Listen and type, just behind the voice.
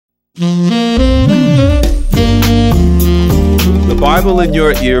The Bible in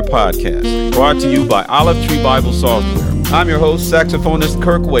Your Ear podcast, brought to you by Olive Tree Bible Software. I'm your host, saxophonist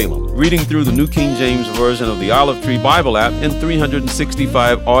Kirk Whalum, reading through the New King James Version of the Olive Tree Bible app in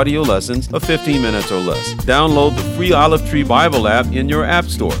 365 audio lessons of 15 minutes or less. Download the free Olive Tree Bible app in your app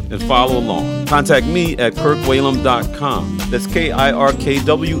store and follow along. Contact me at kirkwhalum.com. That's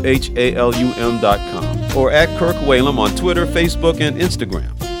KIRKWHALUM.com. Or at Kirk Whalum on Twitter, Facebook, and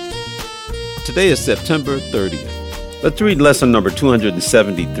Instagram. Today is September 30th. Let's read lesson number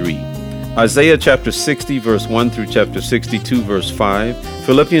 273. Isaiah chapter 60, verse 1 through chapter 62, verse 5.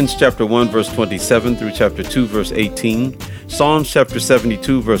 Philippians chapter 1, verse 27 through chapter 2, verse 18. Psalms chapter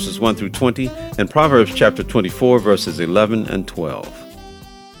 72, verses 1 through 20. And Proverbs chapter 24, verses 11 and 12.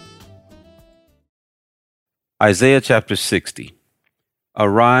 Isaiah chapter 60.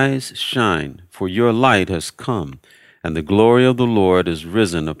 Arise, shine, for your light has come, and the glory of the Lord is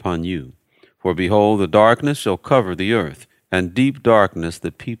risen upon you. For behold, the darkness shall cover the earth, and deep darkness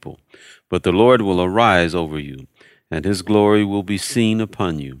the people. But the Lord will arise over you, and his glory will be seen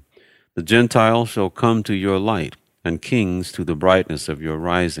upon you. The Gentiles shall come to your light, and kings to the brightness of your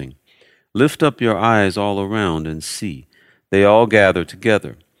rising. Lift up your eyes all around and see. They all gather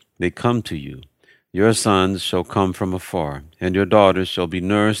together. They come to you. Your sons shall come from afar, and your daughters shall be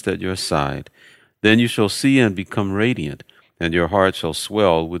nursed at your side. Then you shall see and become radiant, and your heart shall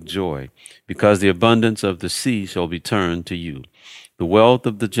swell with joy, because the abundance of the sea shall be turned to you. The wealth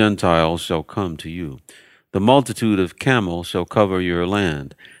of the Gentiles shall come to you. The multitude of camels shall cover your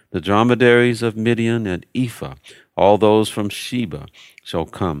land. The dromedaries of Midian and Ephah, all those from Sheba, shall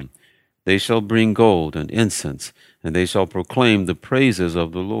come. They shall bring gold and incense, and they shall proclaim the praises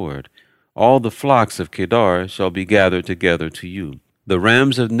of the Lord. All the flocks of Kedar shall be gathered together to you. The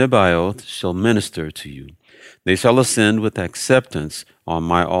rams of Nebaioth shall minister to you. They shall ascend with acceptance on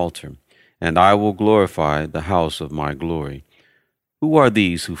my altar, and I will glorify the house of my glory. Who are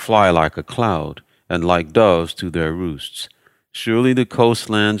these who fly like a cloud, and like doves to their roosts? Surely the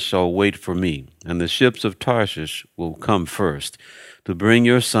coastlands shall wait for me, and the ships of Tarshish will come first, to bring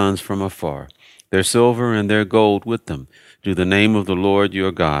your sons from afar, their silver and their gold with them, to the name of the Lord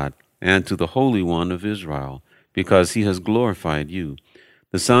your God, and to the Holy One of Israel, because he has glorified you.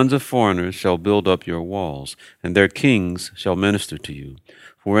 The sons of foreigners shall build up your walls, and their kings shall minister to you.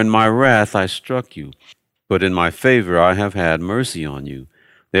 For in my wrath I struck you, but in my favor I have had mercy on you.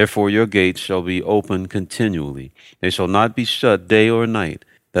 Therefore your gates shall be open continually. They shall not be shut day or night,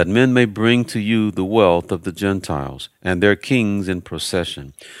 that men may bring to you the wealth of the Gentiles, and their kings in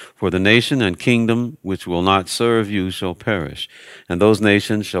procession. For the nation and kingdom which will not serve you shall perish, and those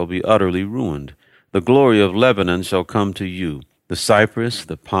nations shall be utterly ruined. The glory of Lebanon shall come to you, the cypress,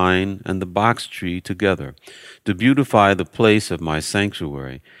 the pine, and the box tree together, to beautify the place of my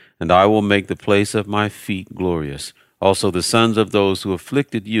sanctuary, and I will make the place of my feet glorious. Also the sons of those who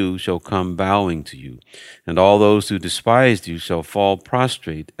afflicted you shall come bowing to you, and all those who despised you shall fall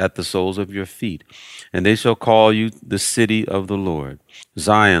prostrate at the soles of your feet, and they shall call you the city of the Lord,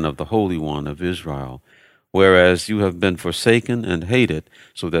 Zion of the Holy One of Israel. Whereas you have been forsaken and hated,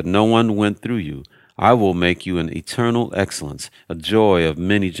 so that no one went through you, I will make you an eternal excellence, a joy of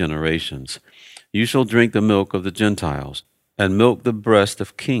many generations. You shall drink the milk of the Gentiles, and milk the breast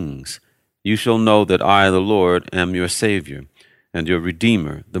of kings. You shall know that I, the Lord, am your Savior, and your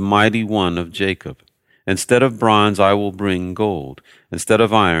Redeemer, the mighty one of Jacob. Instead of bronze I will bring gold, instead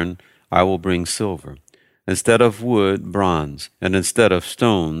of iron I will bring silver, instead of wood bronze, and instead of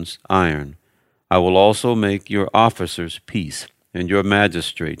stones iron. I will also make your officers peace, and your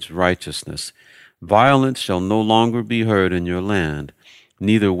magistrates righteousness. Violence shall no longer be heard in your land,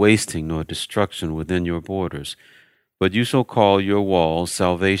 neither wasting nor destruction within your borders. But you shall call your walls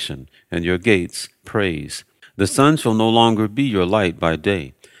salvation, and your gates praise. The sun shall no longer be your light by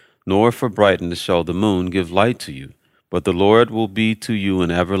day, nor for brightness shall the moon give light to you. But the Lord will be to you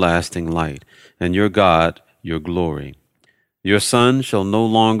an everlasting light, and your God your glory. Your sun shall no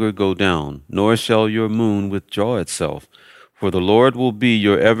longer go down, nor shall your moon withdraw itself. For the Lord will be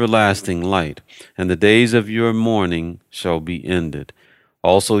your everlasting light, and the days of your mourning shall be ended.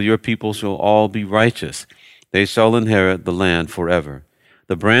 Also your people shall all be righteous. They shall inherit the land forever.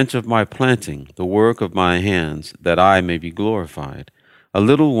 The branch of my planting, the work of my hands, that I may be glorified. A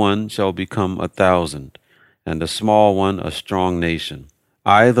little one shall become 1,000, and a small one a strong nation.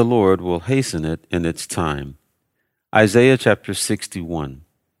 I, the Lord, will hasten it in its time. Isaiah chapter 61.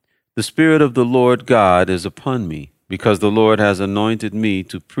 The Spirit of the Lord God is upon me, because the Lord has anointed me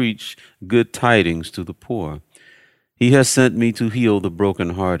to preach good tidings to the poor. He has sent me to heal the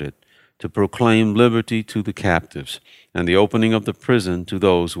brokenhearted, to proclaim liberty to the captives, and the opening of the prison to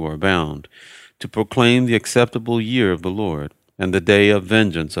those who are bound, to proclaim the acceptable year of the Lord, and the day of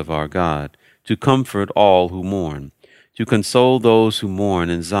vengeance of our God, to comfort all who mourn, to console those who mourn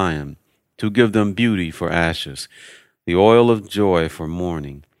in Zion, to give them beauty for ashes, the oil of joy for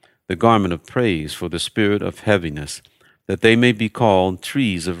mourning, the garment of praise for the spirit of heaviness, that they may be called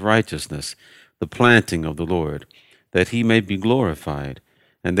trees of righteousness, the planting of the Lord, that he may be glorified.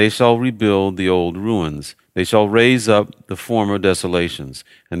 And they shall rebuild the old ruins. They shall raise up the former desolations,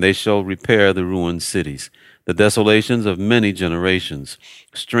 and they shall repair the ruined cities, the desolations of many generations.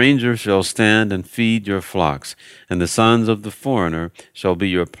 Strangers shall stand and feed your flocks, and the sons of the foreigner shall be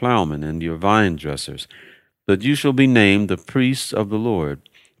your plowmen and your vine dressers. But you shall be named the priests of the Lord.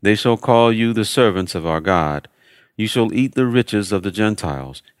 They shall call you the servants of our God. You shall eat the riches of the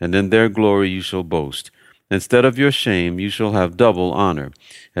Gentiles, and in their glory you shall boast. Instead of your shame you shall have double honor,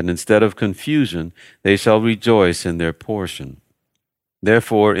 and instead of confusion they shall rejoice in their portion.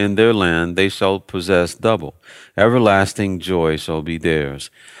 Therefore in their land they shall possess double. Everlasting joy shall be theirs.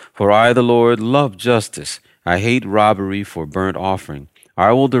 For I, the Lord, love justice. I hate robbery for burnt offering.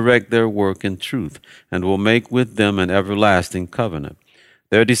 I will direct their work in truth, and will make with them an everlasting covenant.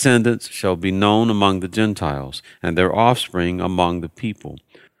 Their descendants shall be known among the Gentiles, and their offspring among the people.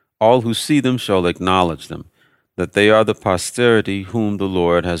 All who see them shall acknowledge them, that they are the posterity whom the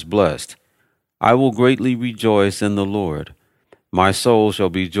Lord has blessed. I will greatly rejoice in the Lord. My soul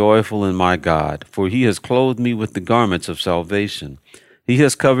shall be joyful in my God, for he has clothed me with the garments of salvation. He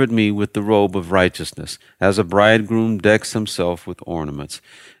has covered me with the robe of righteousness, as a bridegroom decks himself with ornaments,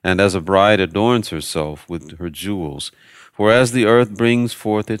 and as a bride adorns herself with her jewels. For as the earth brings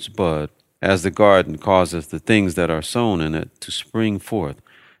forth its bud, as the garden causeth the things that are sown in it to spring forth,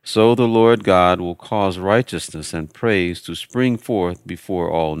 so the Lord God will cause righteousness and praise to spring forth before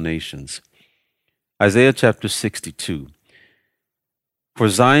all nations. Isaiah chapter 62. For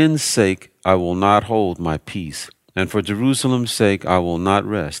Zion's sake I will not hold my peace, and for Jerusalem's sake I will not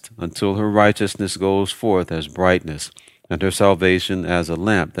rest, until her righteousness goes forth as brightness, and her salvation as a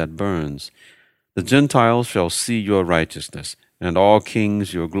lamp that burns. The Gentiles shall see your righteousness, and all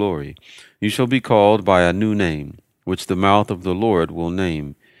kings your glory. You shall be called by a new name, which the mouth of the Lord will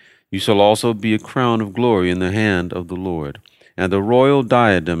name. You shall also be a crown of glory in the hand of the Lord, and a royal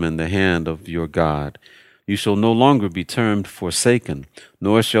diadem in the hand of your God. You shall no longer be termed forsaken,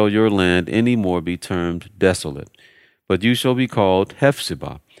 nor shall your land any more be termed desolate. But you shall be called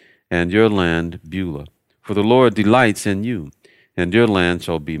Hephzibah, and your land Beulah. For the Lord delights in you, and your land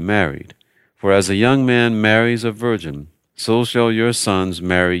shall be married. For as a young man marries a virgin, so shall your sons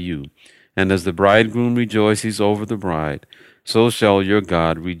marry you. And as the bridegroom rejoices over the bride, so shall your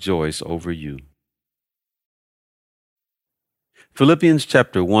God rejoice over you. Philippians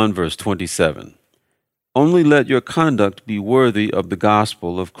chapter 1, verse 27. Only let your conduct be worthy of the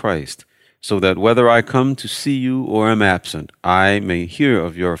gospel of Christ, so that whether I come to see you or am absent, I may hear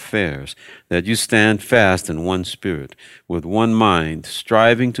of your affairs, that you stand fast in one spirit, with one mind,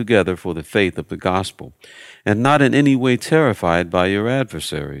 striving together for the faith of the gospel, and not in any way terrified by your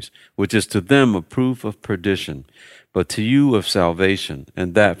adversaries, which is to them a proof of perdition, but to you of salvation,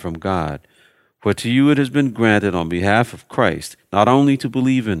 and that from God. For to you it has been granted on behalf of Christ, not only to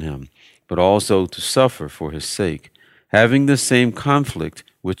believe in him, but also to suffer for his sake, having the same conflict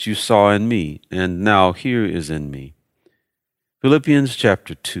which you saw in me, and now here is in me. Philippians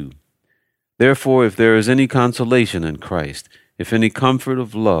chapter 2. Therefore, if there is any consolation in Christ, if any comfort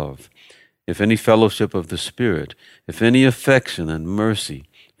of love, if any fellowship of the Spirit, if any affection and mercy,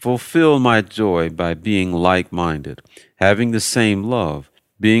 fulfill my joy by being like-minded, having the same love,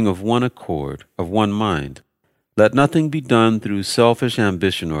 being of one accord, of one mind. Let nothing be done through selfish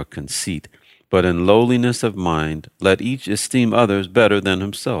ambition or conceit, but in lowliness of mind let each esteem others better than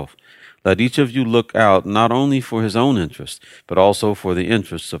himself. Let each of you look out not only for his own interest, but also for the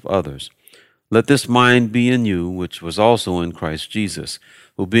interests of others. Let this mind be in you, which was also in Christ Jesus,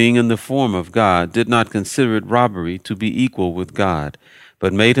 who being in the form of God did not consider it robbery to be equal with God,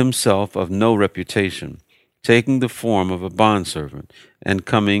 but made himself of no reputation, taking the form of a bondservant, and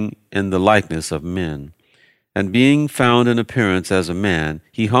coming in the likeness of men. And being found in appearance as a man,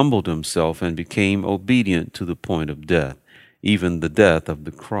 he humbled himself and became obedient to the point of death, even the death of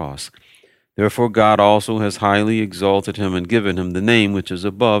the cross. Therefore God also has highly exalted him and given him the name which is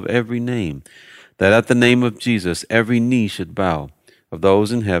above every name, that at the name of Jesus every knee should bow, of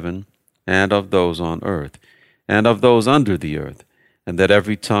those in heaven, and of those on earth, and of those under the earth, and that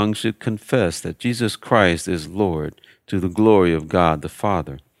every tongue should confess that Jesus Christ is Lord, to the glory of God the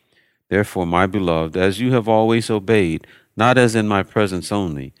Father. Therefore, my beloved, as you have always obeyed, not as in my presence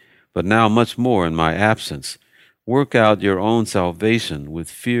only, but now much more in my absence. Work out your own salvation with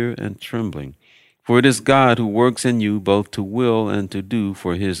fear and trembling. For it is God who works in you both to will and to do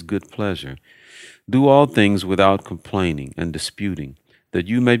for his good pleasure. Do all things without complaining and disputing, that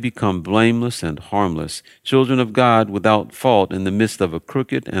you may become blameless and harmless, children of God without fault in the midst of a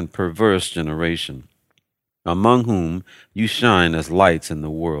crooked and perverse generation, among whom you shine as lights in the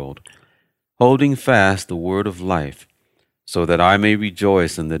world, holding fast the word of life, so that I may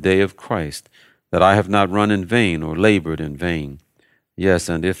rejoice in the day of Christ, that I have not run in vain or labored in vain. Yes,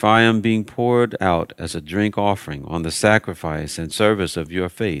 and if I am being poured out as a drink offering on the sacrifice and service of your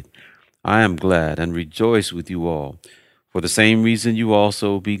faith, I am glad and rejoice with you all. For the same reason you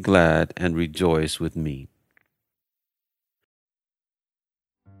also be glad and rejoice with me.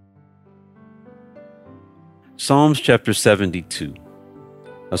 Psalms chapter 72,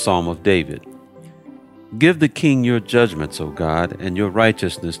 a psalm of David. Give the king your judgments, O God, and your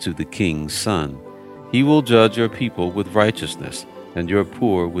righteousness to the king's son. He will judge your people with righteousness, and your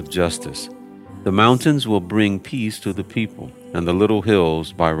poor with justice. The mountains will bring peace to the people, and the little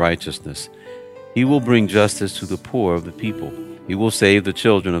hills by righteousness. He will bring justice to the poor of the people. He will save the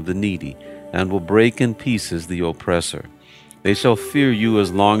children of the needy, and will break in pieces the oppressor. They shall fear you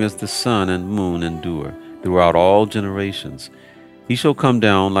as long as the sun and moon endure, throughout all generations. He shall come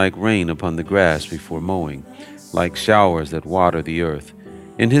down like rain upon the grass before mowing, like showers that water the earth.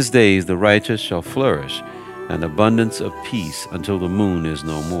 In his days the righteous shall flourish, and abundance of peace until the moon is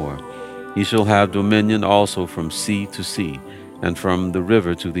no more. He shall have dominion also from sea to sea, and from the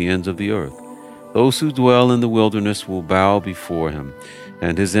river to the ends of the earth. Those who dwell in the wilderness will bow before him,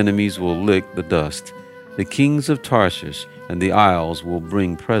 and his enemies will lick the dust. The kings of Tarshish and the isles will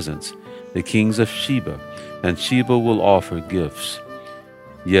bring presents, the kings of Sheba, and Sheba will offer gifts.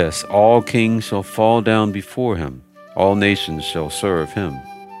 Yes, all kings shall fall down before him, all nations shall serve him.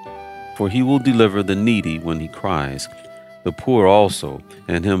 For he will deliver the needy when he cries, the poor also,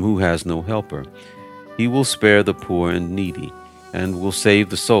 and him who has no helper. He will spare the poor and needy, and will save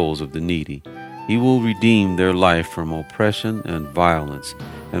the souls of the needy. He will redeem their life from oppression and violence,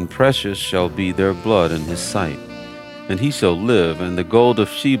 and precious shall be their blood in his sight. And he shall live, and the gold of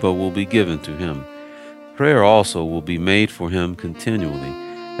Sheba will be given to him. Prayer also will be made for him continually,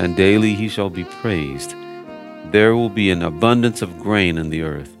 and daily he shall be praised. There will be an abundance of grain in the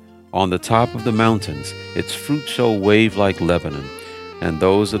earth. On the top of the mountains its fruit shall wave like Lebanon, and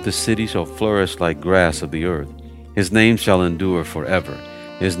those of the city shall flourish like grass of the earth. His name shall endure forever.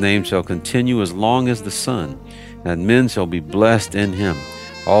 His name shall continue as long as the sun, and men shall be blessed in him.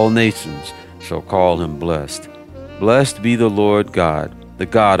 All nations shall call him blessed. Blessed be the Lord God, the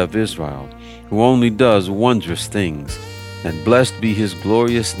God of Israel, who only does wondrous things. And blessed be his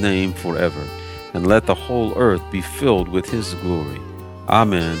glorious name forever. And let the whole earth be filled with his glory.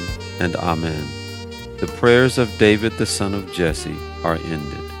 Amen and amen. The prayers of David the son of Jesse are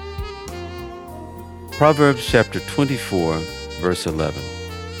ended. Proverbs chapter 24, verse 11.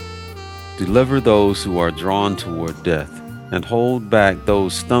 Deliver those who are drawn toward death, and hold back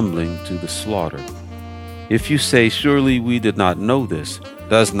those stumbling to the slaughter. If you say, surely we did not know this,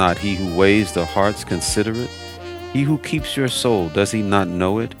 does not he who weighs the hearts consider it? He who keeps your soul, does he not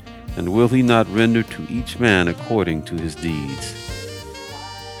know it? And will he not render to each man according to his deeds?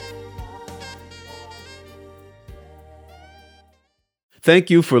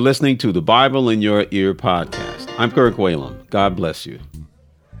 Thank you for listening to the Bible in Your Ear podcast. I'm Kirk Whalum. God bless you.